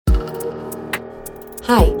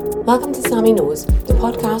Hi, welcome to Sammy Knows, the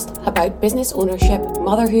podcast about business ownership,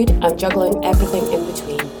 motherhood, and juggling everything in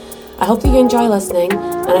between. I hope that you enjoy listening,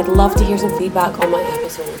 and I'd love to hear some feedback on my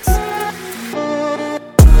episodes.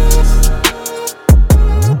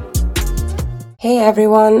 Hey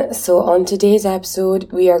everyone, so on today's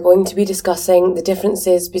episode, we are going to be discussing the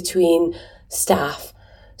differences between staff.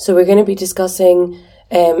 So we're going to be discussing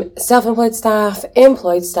self-employed staff,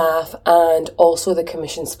 employed staff, and also the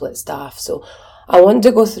commission split staff. So I want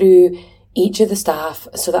to go through each of the staff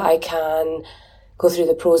so that I can go through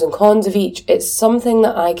the pros and cons of each. It's something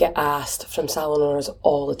that I get asked from salon owners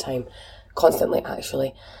all the time, constantly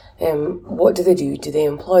actually. What do they do? Do they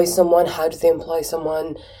employ someone? How do they employ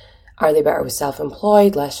someone? Are they better with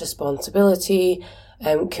self-employed, less responsibility?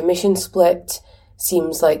 Commission split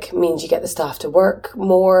seems like means you get the staff to work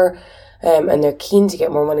more, and they're keen to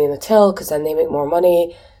get more money in the till because then they make more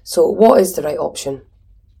money. So what is the right option?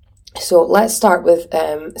 So let's start with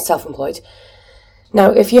self-employed.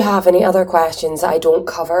 Now, if you have any other questions that I don't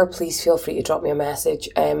cover, please feel free to drop me a message.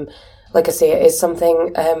 Like I say, it is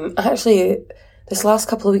something, actually, this last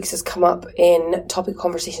couple of weeks has come up in topic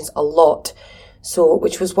conversations a lot. So,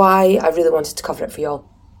 which was why I really wanted to cover it for y'all.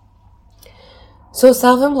 So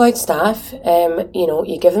self-employed staff,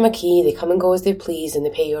 you give them a key, they come and go as they please, and they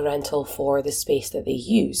pay you a rental for the space that they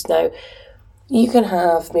use. Now, you can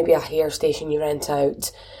have maybe a hair station you rent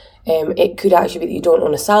out. It could actually be that you don't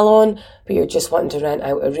own a salon, but you're just wanting to rent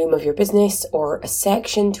out a room of your business or a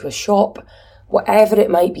section to a shop, whatever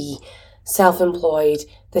it might be. Self-employed,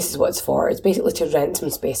 this is what it's for. It's basically to rent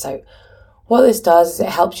some space out. What this does is it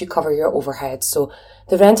helps you cover your overheads. So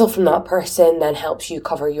the rental from that person then helps you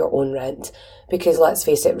cover your own rent. Because let's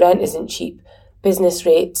face it, rent isn't cheap. Business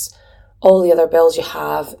rates, all the other bills you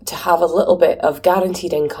have, to have a little bit of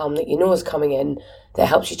guaranteed income that you know is coming in that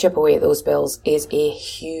helps you chip away at those bills is a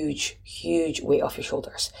huge, huge weight off your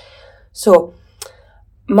shoulders. So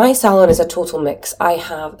my salon is a total mix. I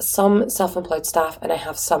have some self-employed staff and I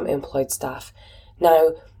have some employed staff.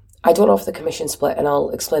 Now, I don't offer the commission split, and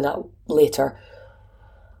I'll explain that later.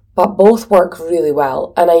 But both work really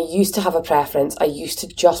well, and I used to have a preference. I used to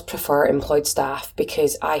just prefer employed staff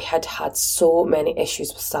because I had had so many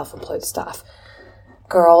issues with self-employed staff.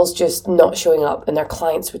 Girls just not showing up, and their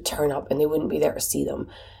clients would turn up and they wouldn't be there to see them.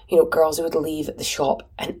 Girls who would leave at the shop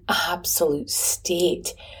an absolute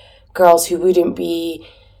state. Girls who wouldn't be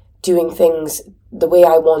doing things the way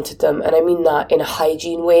I wanted them, and I mean that in a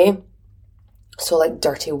hygiene way. So like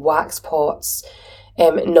dirty wax pots,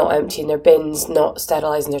 not emptying their bins, not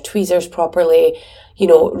sterilising their tweezers properly,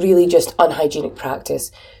 really just unhygienic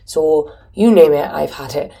practice. So you name it, I've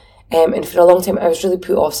had it. And for a long time, I was really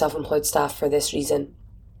put off self-employed staff for this reason.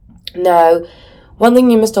 Now, one thing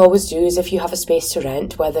you must always do is if you have a space to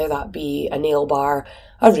rent, whether that be a nail bar,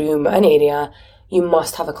 a room, an area, you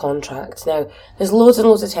must have a contract. Now, there's loads and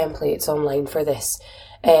loads of templates online for this.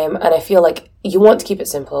 And I feel like you want to keep it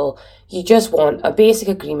simple. You just want a basic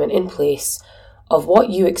agreement in place of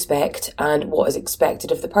what you expect and what is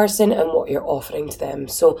expected of the person and what you're offering to them.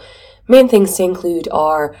 So main things to include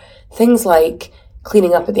are things like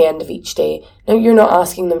cleaning up at the end of each day. Now, you're not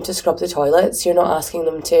asking them to scrub the toilets. You're not asking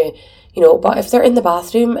them to, but if they're in the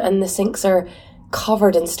bathroom and the sinks are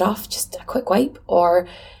covered in stuff, just a quick wipe, or,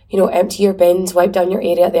 empty your bins, wipe down your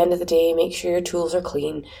area at the end of the day, make sure your tools are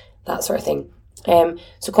clean, that sort of thing.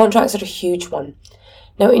 So contracts are a huge one.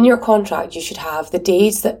 Now, in your contract, you should have the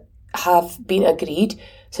days that have been agreed.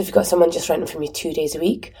 So if you've got someone just renting from you 2 days a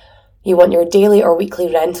week, you want your daily or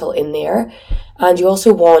weekly rental in there. And you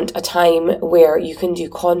also want a time where you can do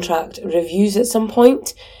contract reviews at some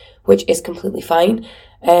point, which is completely fine.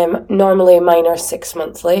 Normally mine are 6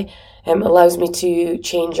 monthly. Allows me to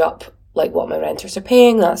change up like what my renters are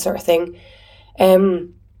paying, that sort of thing.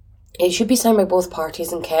 It should be signed by both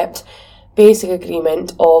parties and kept. Basic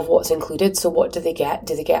agreement of what's included. So what do they get?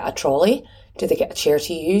 Do they get a trolley? Do they get a chair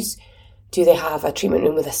to use? Do they have a treatment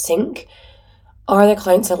room with a sink? Are their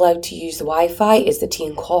clients allowed to use the Wi-Fi? Is the tea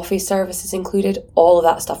and coffee services included? All of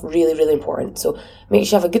that stuff, really, really important. So make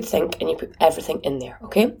sure you have a good think and you put everything in there,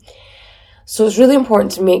 okay? So it's really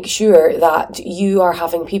important to make sure that you are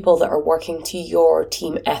having people that are working to your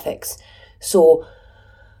team ethics. So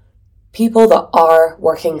people that are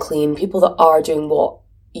working clean, people that are doing what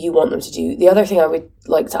you want them to do. The other thing I would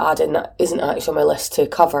like to add in that isn't actually on my list to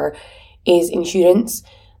cover is insurance.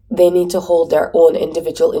 They need to hold their own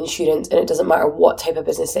individual insurance, and it doesn't matter what type of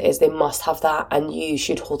business it is, they must have that, and you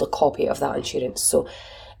should hold a copy of that insurance. So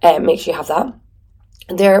make sure you have that.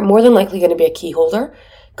 They're more than likely going to be a key holder,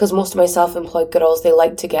 because most of my self-employed girls, they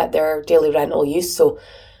like to get their daily rental use, so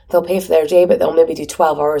they'll pay for their day, but they'll maybe do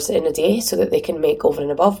 12 hours in a day so that they can make over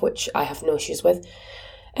and above, which I have no issues with.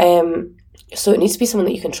 So it needs to be someone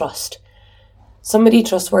that you can trust. Somebody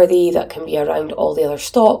trustworthy that can be around all the other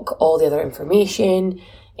stock, all the other information,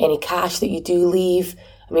 any cash that you do leave.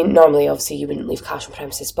 I mean, normally, obviously, you wouldn't leave cash on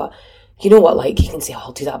premises, but you know what, like, you can say,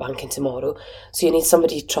 I'll do that banking tomorrow. So you need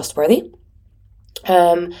somebody trustworthy.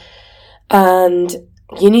 And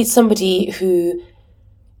you need somebody who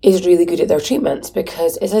is really good at their treatments,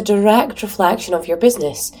 because it's a direct reflection of your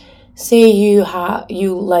business. Say you let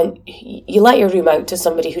your room out to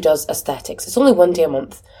somebody who does aesthetics. It's only 1 day a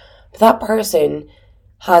month, but that person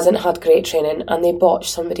hasn't had great training and they botch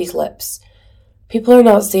somebody's lips. People are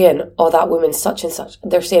not saying, oh, that woman's such and such.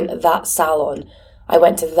 They're saying, that salon. I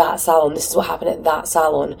went to that salon. This is what happened at that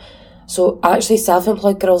salon. So actually,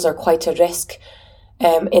 self-employed girls are quite a risk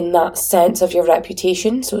in that sense of your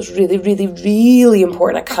reputation. So it's really, really, really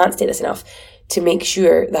important, I can't state this enough, to make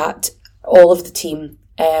sure that all of the team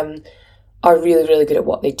are really, really good at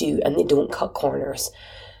what they do and they don't cut corners.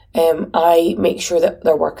 I make sure that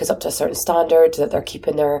their work is up to a certain standard, that they're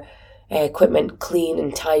keeping their equipment clean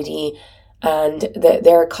and tidy, and that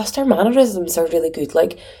their customer mannerisms are really good.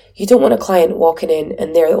 Like, you don't want a client walking in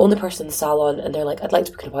and they're the only person in the salon and they're like, I'd like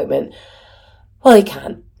to book an appointment. Well, you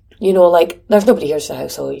can't. You know, like, there's nobody here to the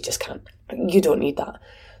house, so you just can't. You don't need that.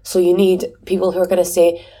 So you need people who are going to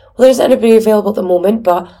say, well, there's anybody available at the moment,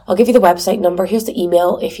 but I'll give you the website number. Here's the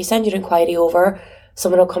email. If you send your inquiry over,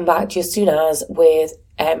 someone will come back to you as soon as with,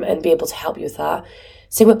 and be able to help you with that.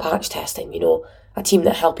 Same with patch testing, you know, a team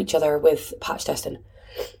that help each other with patch testing.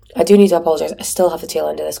 I do need to apologise. I still have the tail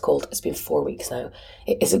end of this cold. It's been 4 weeks now.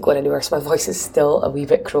 It isn't going anywhere, so my voice is still a wee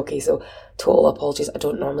bit croaky, so total apologies. I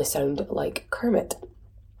don't normally sound like Kermit.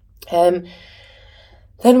 Then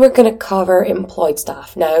we're going to cover employed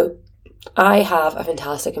staff. Now, I have a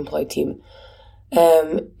fantastic employed team.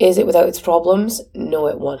 Is it without its problems? No,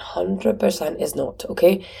 it 100% is not,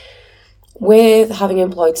 okay? With having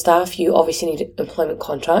employed staff, you obviously need employment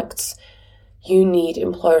contracts, you need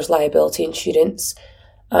employer's liability insurance,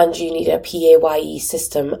 and you need a PAYE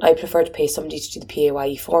system. I prefer to pay somebody to do the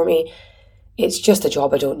PAYE for me. It's just a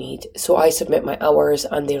job I don't need. So I submit my hours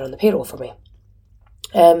and they run the payroll for me.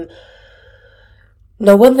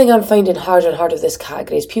 Now, one thing I'm finding harder and harder with this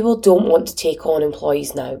category is people don't want to take on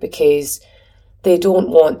employees now because they don't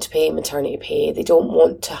want to pay maternity pay. They don't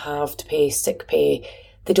want to have to pay sick pay.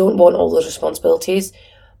 They don't want all those responsibilities.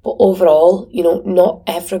 But overall, you know, not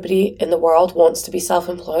everybody in the world wants to be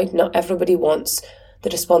self-employed. Not everybody wants the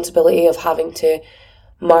responsibility of having to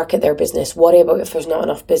market their business, worry about if there's not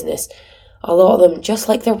enough business. A lot of them just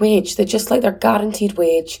like their wage. They just like their guaranteed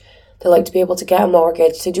wage. They like to be able to get a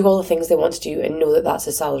mortgage, to do all the things they want to do and know that that's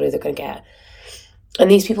the salary they're going to get. And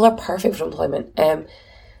these people are perfect for employment.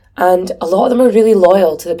 And a lot of them are really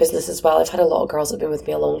loyal to the business as well. I've had a lot of girls that have been with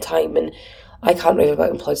me a long time, and I can't rave about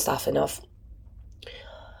employed staff enough.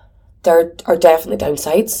 There are definitely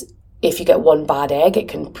downsides. If you get one bad egg, it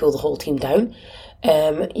can pull the whole team down.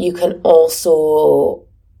 You can also,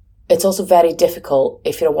 it's also very difficult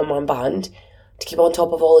if you're a one-man band to keep on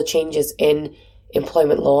top of all the changes in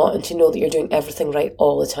employment law and to know that you're doing everything right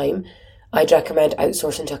all the time. I'd recommend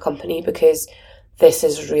outsourcing to a company because this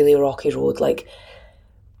is really a rocky road. Like,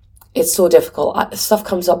 it's so difficult. Stuff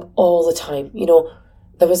comes up all the time. You know,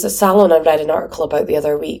 there was a salon I read an article about the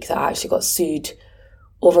other week that actually got sued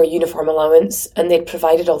over uniform allowance, and they'd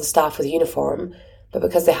provided all the staff with a uniform, but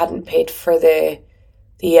because they hadn't paid for the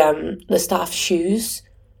staff shoes,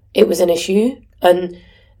 it was an issue, and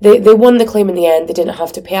they won the claim in the end. They didn't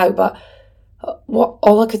have to pay out, but what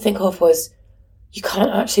all I could think of was, you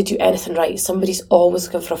can't actually do anything right. Somebody's always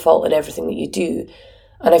looking for a fault in everything that you do.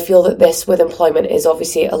 And I feel that this with employment is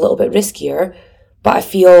obviously a little bit riskier, but I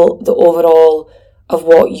feel the overall of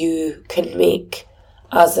what you can make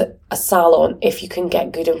as a salon, if you can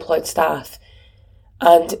get good employed staff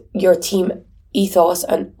and your team ethos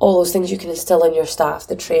and all those things you can instill in your staff,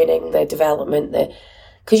 the training, the development,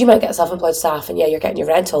 because you might get self-employed staff and yeah, you're getting your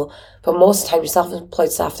rental, but most of the time your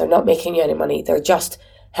self-employed staff, they're not making you any money. They're just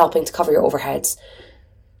helping to cover your overheads.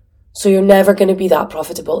 So you're never going to be that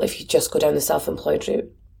profitable if you just go down the self-employed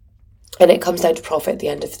route. And it comes down to profit at the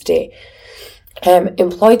end of the day.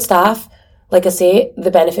 Employed staff, like I say,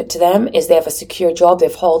 the benefit to them is they have a secure job, they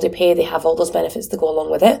have holiday pay, they have all those benefits that go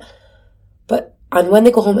along with it. And when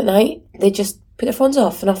they go home at night, they just put their phones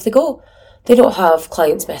off and off they go. They don't have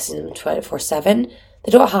clients messaging them 24/7.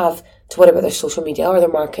 They don't have to worry about their social media or their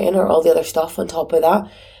marketing or all the other stuff on top of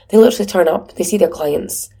that. They literally turn up, they see their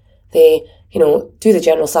clients, they, do the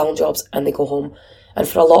general salon jobs and they go home. And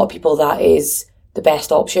for a lot of people, that is the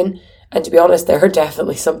best option. And to be honest, there are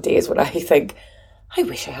definitely some days when I think, I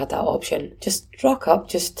wish I had that option. Just rock up,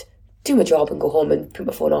 just do my job and go home and put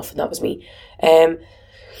my phone off, and that was me.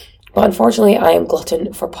 But unfortunately, I am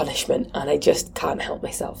glutton for punishment, and I just can't help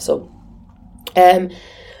myself. So,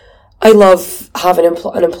 I love having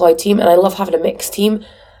an employed team, and I love having a mixed team.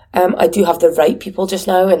 I do have the right people just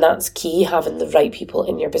now, and that's key, having the right people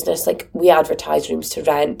in your business. Like, we advertise rooms to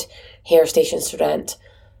rent, hair stations to rent.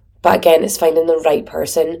 But again, it's finding the right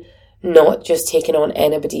person, not just taking on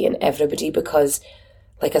anybody and everybody, because,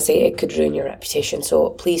 like I say, it could ruin your reputation.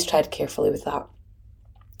 So please tread carefully with that.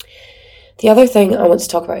 The other thing I want to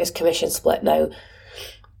talk about is commission split. Now,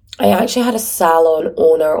 I actually had a salon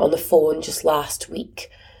owner on the phone just last week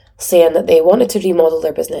saying that they wanted to remodel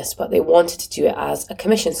their business, but they wanted to do it as a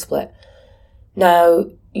commission split. Now,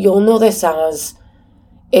 you'll know this as,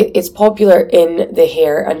 it's popular in the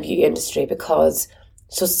hair and beauty industry because,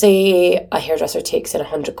 so say a hairdresser takes in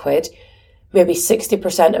 £100, maybe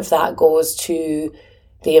 60% of that goes to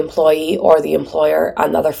the employee or the employer,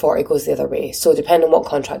 and the other 40 goes the other way. So depending on what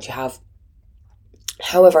contract you have.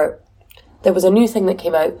 However, there was a new thing that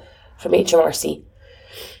came out from HMRC,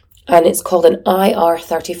 and it's called an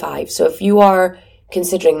IR35. So if you are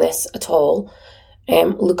considering this at all,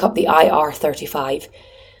 look up the IR35.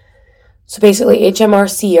 So basically,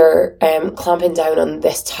 HMRC are clamping down on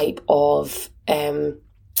this type of not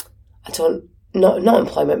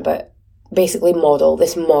employment, but basically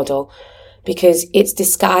this model, because it's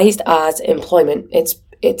disguised as employment.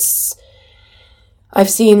 I've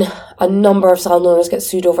seen a number of salon owners get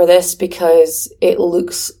sued over this because it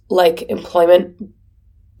looks like employment,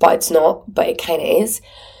 but it's not, but it kind of is.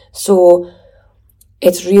 So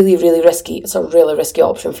it's really, really risky. It's a really risky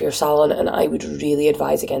option for your salon, and I would really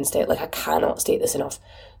advise against it. Like, I cannot state this enough.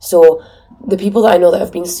 So the people that I know that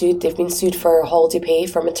have been sued, they've been sued for holiday pay,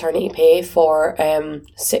 for maternity pay, for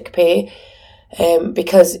sick pay,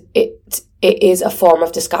 because it is a form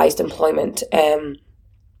of disguised employment,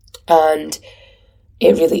 and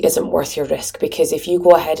it really isn't worth your risk, because if you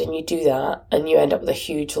go ahead and you do that and you end up with a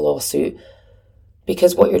huge lawsuit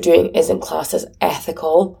because what you're doing isn't classed as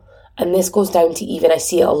ethical, and this goes down to, even I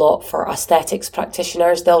see it a lot for aesthetics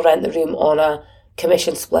practitioners, they'll rent the room on a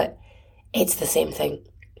commission split. It's the same thing.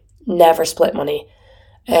 Never split money.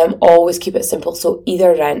 Always keep it simple. So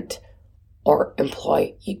either rent or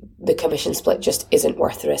employ. The commission split just isn't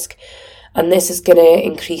worth the risk. And this is going to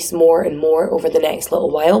increase more and more over the next little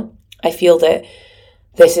while. I feel that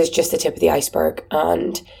this is just the tip of the iceberg,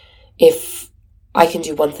 and if I can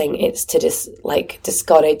do one thing, it's to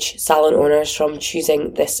discourage salon owners from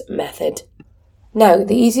choosing this method. Now,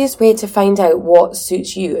 the easiest way to find out what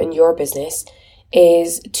suits you and your business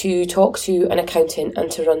is to talk to an accountant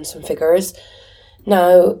and to run some figures.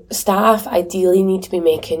 Now, staff ideally need to be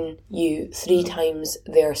making you 3 times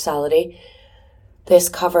their salary. This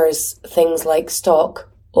covers things like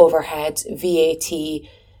stock, overheads, VAT,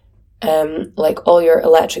 like all your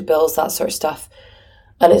electric bills, that sort of stuff.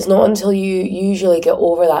 And it's not until you usually get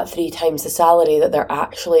over that 3 times the salary that they're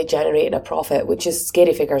actually generating a profit, which is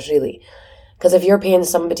scary figures, really. Because if you're paying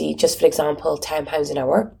somebody, just for example, £10 an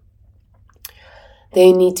hour,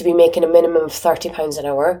 they need to be making a minimum of £30 an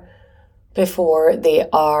hour before they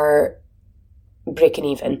are breaking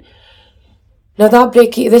even. Now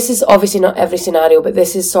this is obviously not every scenario, but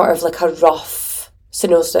this is sort of like a rough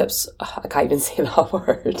synopsis. I can't even say that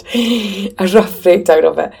word. A rough breakdown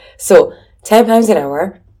of it. So, £10 an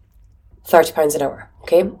hour, £30 an hour,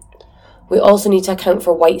 okay? We also need to account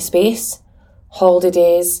for white space, holiday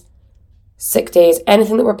days, sick days,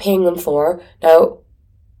 anything that we're paying them for. Now,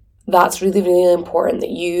 that's really, really important that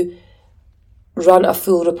you run a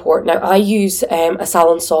full report. Now, I use a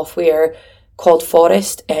salon software called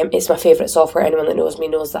Forest. It's my favourite software. Anyone that knows me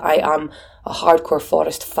knows that I am a hardcore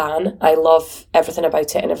Forest fan. I love everything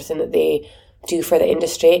about it and everything that they do for the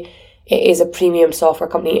industry. It is a premium software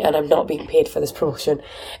company, and I'm not being paid for this promotion.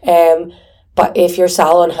 But if your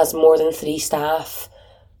salon has more than 3 staff,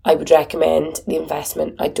 I would recommend the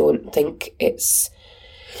investment. I don't think it's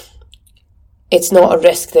not a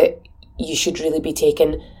risk that you should really be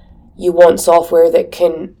taking. You want software that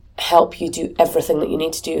can help you do everything that you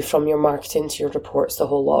need to do, from your marketing to your reports, the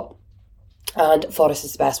whole lot. And Forest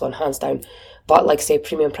is the best one, hands down. But like I say,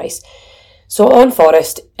 premium price. So on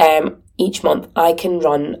Forest, each month I can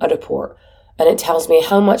run a report, and it tells me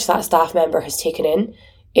how much that staff member has taken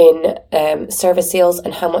in service sales,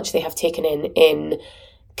 and how much they have taken in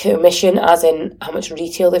commission, as in how much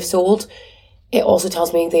retail they've sold. It also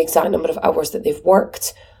tells me the exact number of hours that they've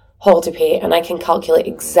worked, holiday pay, and I can calculate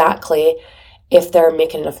exactly if they're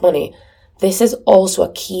making enough money. This is also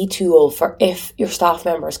a key tool for if your staff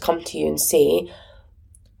members come to you and say,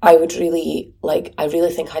 I really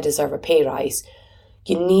think I deserve a pay rise.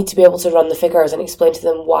 You need to be able to run the figures and explain to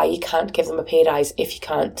them why you can't give them a pay rise if you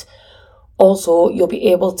can't. Also, you'll be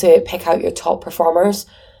able to pick out your top performers,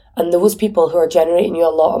 and those people who are generating you a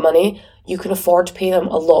lot of money, you can afford to pay them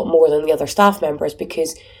a lot more than the other staff members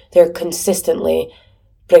because they're consistently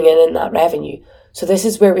bringing in that revenue. So this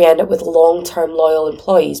is where we end up with long-term loyal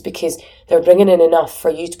employees, because they're bringing in enough for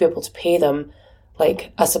you to be able to pay them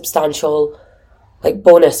like a substantial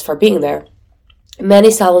bonus for being there.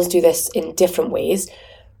 Many salons do this in different ways,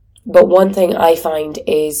 but one thing I find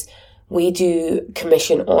is we do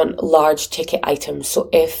commission on large ticket items. So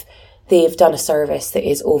if they've done a service that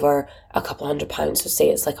is over a couple £100, so say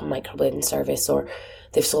it's like a microblading service, or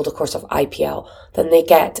they've sold a course of IPL, then they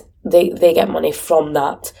get money from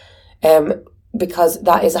that, because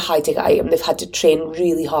that is a high ticket item. They've had to train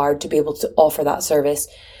really hard to be able to offer that service,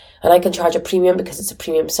 and I can charge a premium because it's a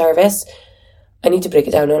premium service. I need to break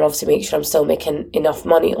it down and obviously make sure I'm still making enough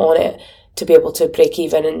money on it to be able to break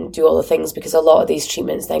even and do all the things, because a lot of these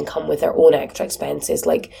treatments then come with their own extra expenses,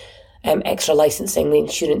 like extra licensing. The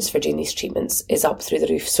insurance for doing these treatments is up through the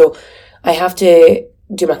roof. So I have to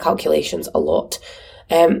do my calculations a lot.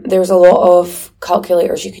 There's a lot of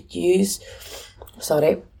calculators you could use,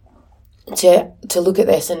 to look at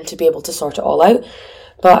this and to be able to sort it all out.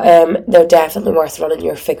 But they're definitely worth running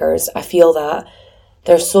your figures. I feel that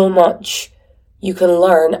there's so much you can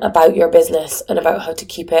learn about your business and about how to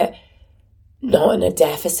keep it not in a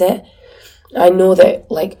deficit. I know that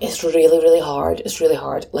it's really, really hard. It's really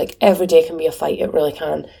hard. Every day can be a fight. It really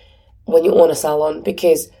can when you own a salon,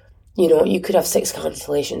 because you could have 6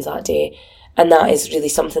 cancellations that day, and that is really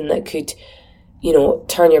something that could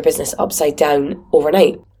turn your business upside down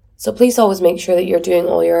overnight. So please always make sure that you're doing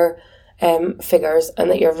all your figures and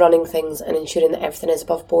that you're running things and ensuring that everything is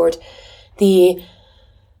above board.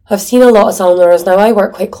 I've seen a lot of salon owners now. I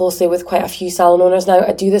work quite closely with quite a few salon owners now.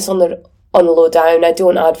 I do this on the low down. I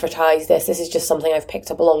don't advertise this. This is just something I've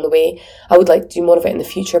picked up along the way. I would like to do more of it in the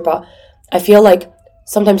future, but I feel like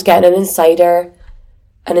sometimes getting an insider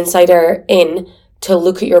in to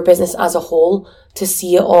look at your business as a whole, to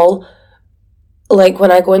see it all.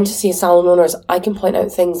 When I go in to see salon owners, I can point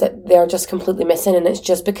out things that they're just completely missing, and it's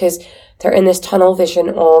just because they're in this tunnel vision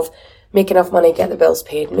of make enough money, get the bills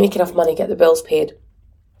paid, make enough money, get the bills paid,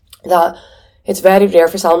 that it's very rare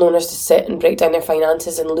for salon owners to sit and break down their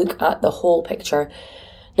finances and look at the whole picture.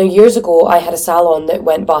 Now, years ago, I had a salon that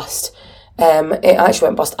went bust. It actually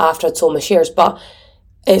went bust after I'd sold my shares, but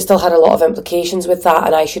it still had a lot of implications with that,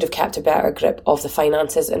 and I should have kept a better grip of the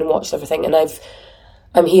finances and watched everything. And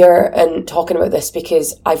I'm here and talking about this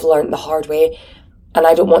because I've learned the hard way, and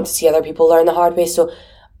I don't want to see other people learn the hard way. So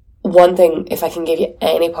one thing, if I can give you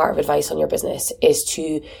any part of advice on your business, is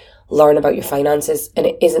to learn about your finances. And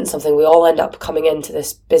it isn't something we all end up coming into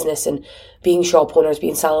this business and being shop owners,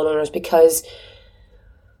 being salon owners, because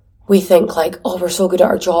we think we're so good at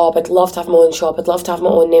our job. I'd love to have my own shop. I'd love to have my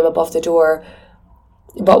own name above the door.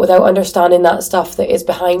 But without understanding that stuff that is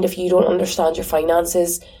behind, if you don't understand your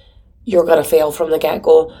finances, you're going to fail from the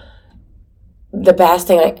get-go. The best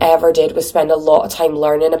thing I ever did was spend a lot of time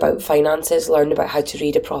learning about finances, learning about how to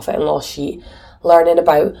read a profit and loss sheet, learning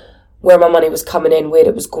about where my money was coming in, where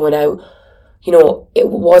it was going out.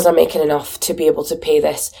 Was I making enough to be able to pay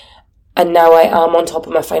this? And now I am on top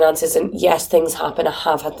of my finances, and yes, things happen. I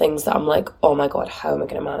have had things that I'm like, oh my God, how am I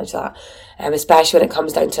going to manage that? Especially when it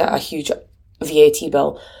comes down to a huge VAT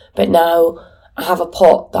bill. But now I have a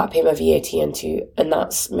pot that I pay my VAT into, and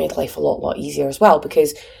that's made life a lot easier as well,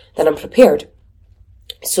 because then I'm prepared.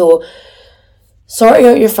 So sorting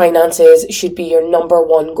out your finances should be your number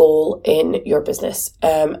one goal in your business.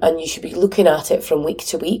 And you should be looking at it from week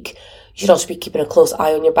to week. You should also be keeping a close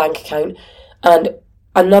eye on your bank account. And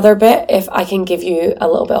another bit, if I can give you a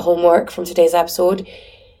little bit of homework from today's episode,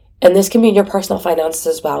 and this can be in your personal finances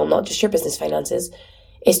as well, not just your business finances,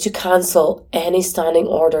 is to cancel any standing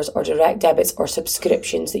orders or direct debits or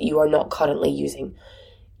subscriptions that you are not currently using.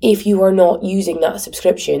 If you are not using that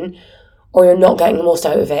subscription, or you're not getting the most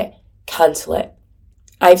out of it, cancel it.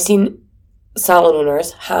 I've seen salon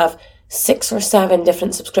owners have 6 or 7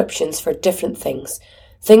 different subscriptions for different things.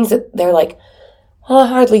 Things that they're like, oh, I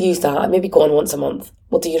hardly use that. I maybe go on once a month.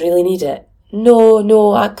 Well, do you really need it?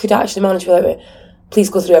 No, I could actually manage without it. Please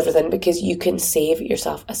go through everything, because you can save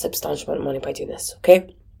yourself a substantial amount of money by doing this,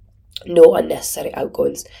 okay? No unnecessary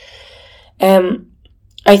outgoings.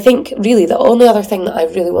 I think really the only other thing that I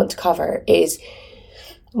really want to cover is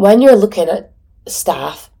when you're looking at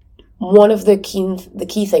staff, one of the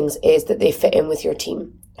key things is that they fit in with your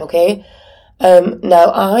team, okay?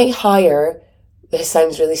 Now, I hire, this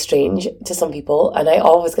sounds really strange to some people, and I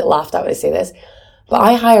always get laughed at when I say this, but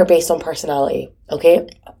I hire based on personality, okay?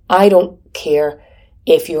 I don't care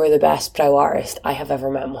if you're the best brow artist I have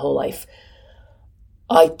ever met in my whole life.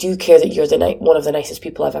 I do care that you're one of the nicest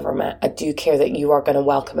people I've ever met. I do care that you are going to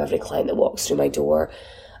welcome every client that walks through my door.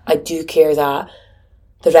 I do care that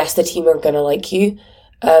the rest of the team are going to like you,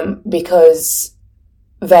 because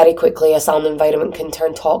very quickly a salon environment can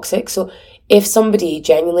turn toxic. So if somebody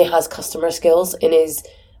genuinely has customer skills and is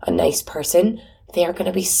a nice person, they are going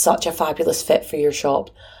to be such a fabulous fit for your shop,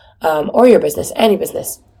 or your business, any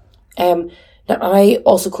business. Now, I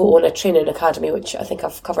also co-own a training academy, which I think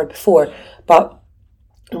I've covered before, but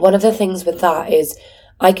one of the things with that is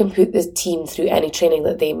I can put the team through any training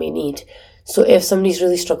that they may need. So if somebody's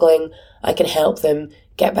really struggling, I can help them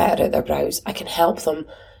get better at their brows. I can help them,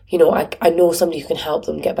 I know somebody who can help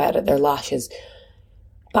them get better at their lashes.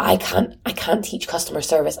 But I can't teach customer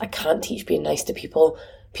service. I can't teach being nice to people.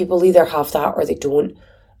 People either have that or they don't.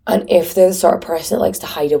 And if they're the sort of person that likes to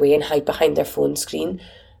hide away and hide behind their phone screen,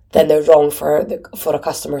 then they're wrong for a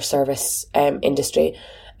customer service industry.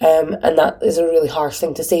 And that is a really harsh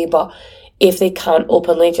thing to say, but if they can't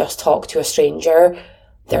openly just talk to a stranger,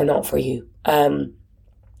 they're not for you.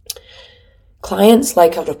 Clients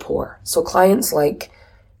like a rapport. So clients like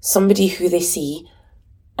somebody who they see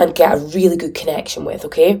and get a really good connection with,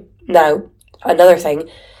 okay? Now, another thing,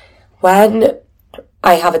 when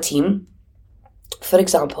I have a team, for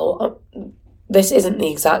example, this isn't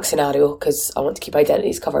the exact scenario because I want to keep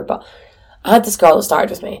identities covered, but I had this girl that started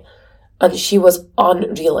with me and she was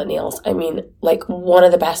unreal at nails. I mean, like one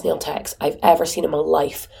of the best nail techs I've ever seen in my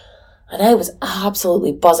life. And I was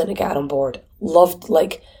absolutely buzzing to get her on board. Loved,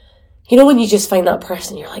 when you just find that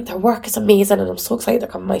person, you're like, their work is amazing and I'm so excited they're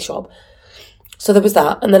coming to my shop. So there was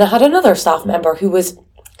that. And then I had another staff member who was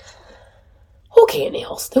okay at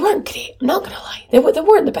nails. They weren't great, I'm not going to lie. They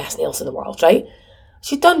weren't the best nails in the world, right?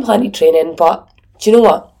 She'd done plenty of training, but do you know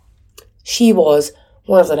what? She was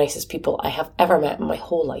one of the nicest people I have ever met in my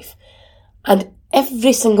whole life. And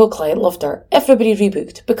every single client loved her. Everybody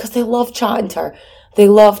rebooked because they loved chatting to her. They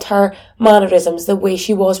loved her mannerisms, the way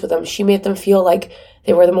she was with them. She made them feel like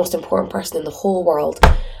they were the most important person in the whole world.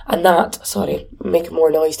 And that, sorry, I'm making more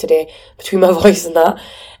noise today between my voice and that.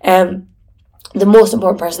 The most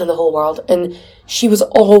important person in the whole world. And she was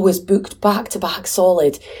always booked back to back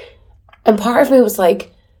solid. And part of me was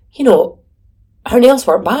like, her nails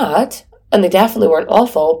weren't bad. And they definitely weren't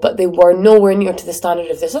awful, but they were nowhere near to the standard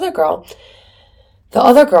of this other girl. The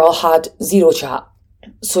other girl had zero chat.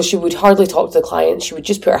 So she would hardly talk to the client. She would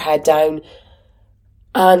just put her head down.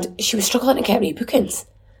 And she was struggling to get rebookings.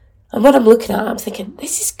 And when I'm looking at it, I'm thinking,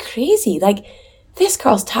 this is crazy. Like, this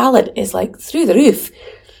girl's talent is like through the roof.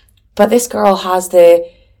 But this girl has the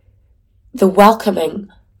welcoming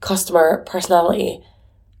customer personality.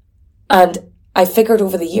 And I figured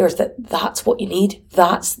over the years that that's what you need.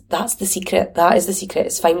 That's the secret. That is the secret.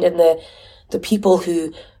 It's finding the people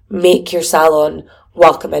who make your salon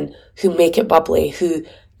welcoming, who make it bubbly, who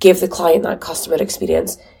give the client that customer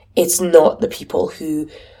experience. It's not the people who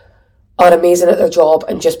are amazing at their job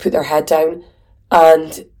and just put their head down.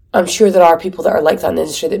 And I'm sure there are people that are like that in the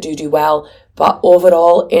industry that do well. But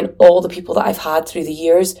overall, in all the people that I've had through the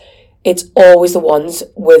years, it's always the ones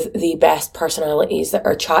with the best personalities that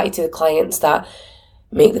are chatty to the clients, that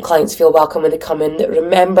make the clients feel welcome when they come in, that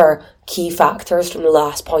remember key factors from the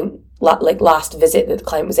last visit that the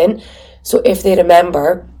client was in. So if they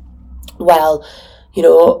remember,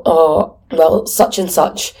 such and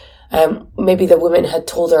such, maybe the woman had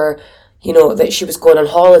told her, that she was going on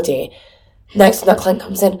holiday. Next time that client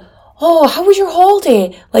comes in, oh, how was your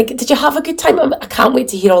holiday? Like, did you have a good time? I can't wait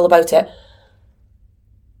to hear all about it.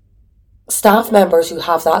 Staff members who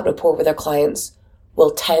have that rapport with their clients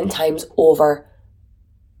will 10 times over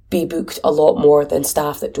be booked a lot more than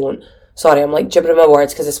staff that don't. Sorry, I'm gibbering my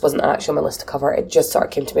words because this wasn't actually on my list to cover. It just sort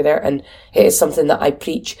of came to me there, and it is something that I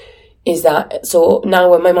preach, is that, so now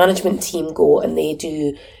when my management team go and they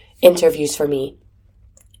do interviews for me,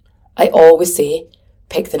 I always say,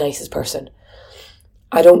 pick the nicest person.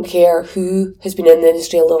 I don't care who has been in the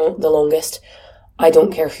industry the longest. I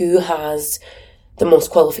don't care who has the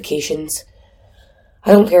most qualifications.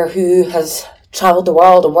 I don't care who has travelled the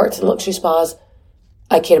world and worked in luxury spas.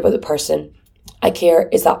 I care about the person. I care,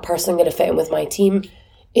 is that person going to fit in with my team?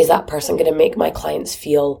 Is that person going to make my clients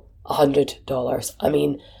feel $100? I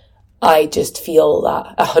mean, I just feel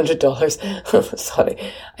that $100. Sorry,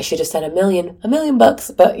 I should have said $1 million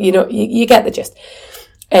bucks, but you get the gist.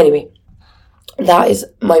 Anyway, that is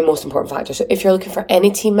my most important factor. So if you're looking for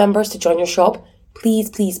any team members to join your shop, please,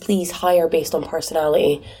 please, please hire based on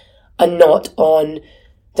personality and not on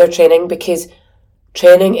their training, because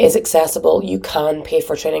training is accessible. You can pay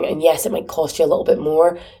for training, and yes, it might cost you a little bit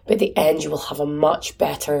more, but at the end you will have a much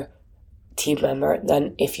better team member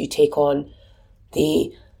than if you take on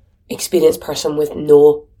the experienced person with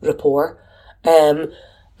no rapport. And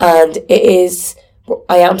I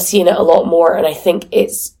am seeing it a lot more, and I think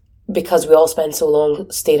it's because we all spend so long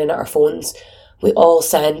staring at our phones. We all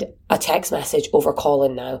send a text message over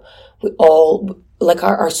calling now. We all, like,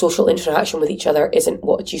 our social interaction with each other isn't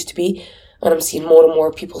what it used to be. And I'm seeing more and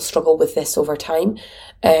more people struggle with this over time.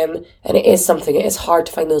 And it is hard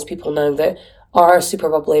to find those people now that are super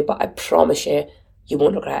bubbly, but I promise you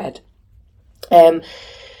won't regret it.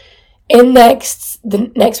 In next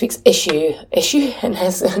week's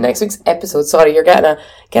next week's episode, sorry, you're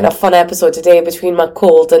getting a fun episode today between my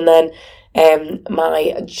cold and then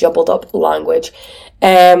my jumbled up language.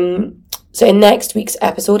 So in next week's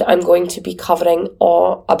episode, I'm going to be covering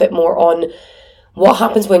a bit more on what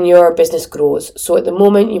happens when your business grows. So at the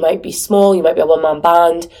moment, you might be small, you might be a one-man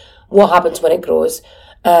band. What happens when it grows?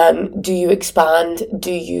 Do you expand?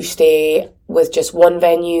 Do you stay with just one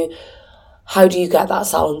venue? How do you get that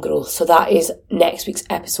salon growth? So that is next week's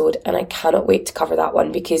episode, and I cannot wait to cover that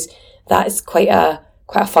one because that is quite a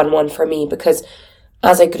fun one for me, because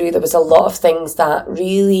as I grew, there was a lot of things that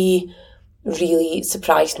really, really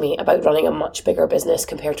surprised me about running a much bigger business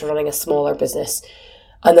compared to running a smaller business.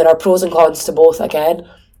 And there are pros and cons to both again,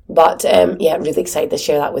 but really excited to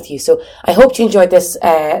share that with you. So I hope you enjoyed this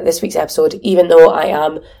week's episode, even though I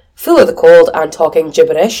am full of the cold and talking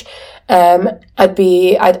gibberish.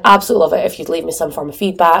 I'd absolutely love it if you'd leave me some form of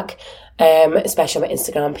feedback, especially on my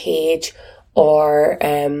Instagram page, or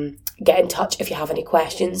get in touch if you have any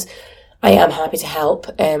questions. I am happy to help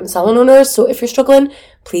salon owners, so if you're struggling,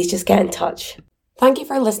 please just get in touch. Thank you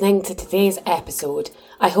for listening to today's episode.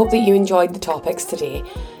 I hope that you enjoyed the topics today.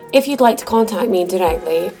 If you'd like to contact me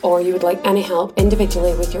directly, or you would like any help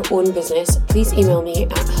individually with your own business, please email me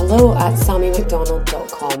at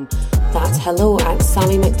hello@sammymcdonald.com. That's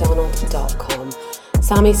hello@sammymcdonald.com.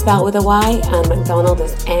 Sammy spelled with a Y and McDonald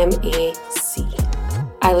is M-A-C.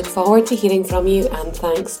 I look forward to hearing from you, and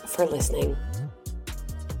thanks for listening.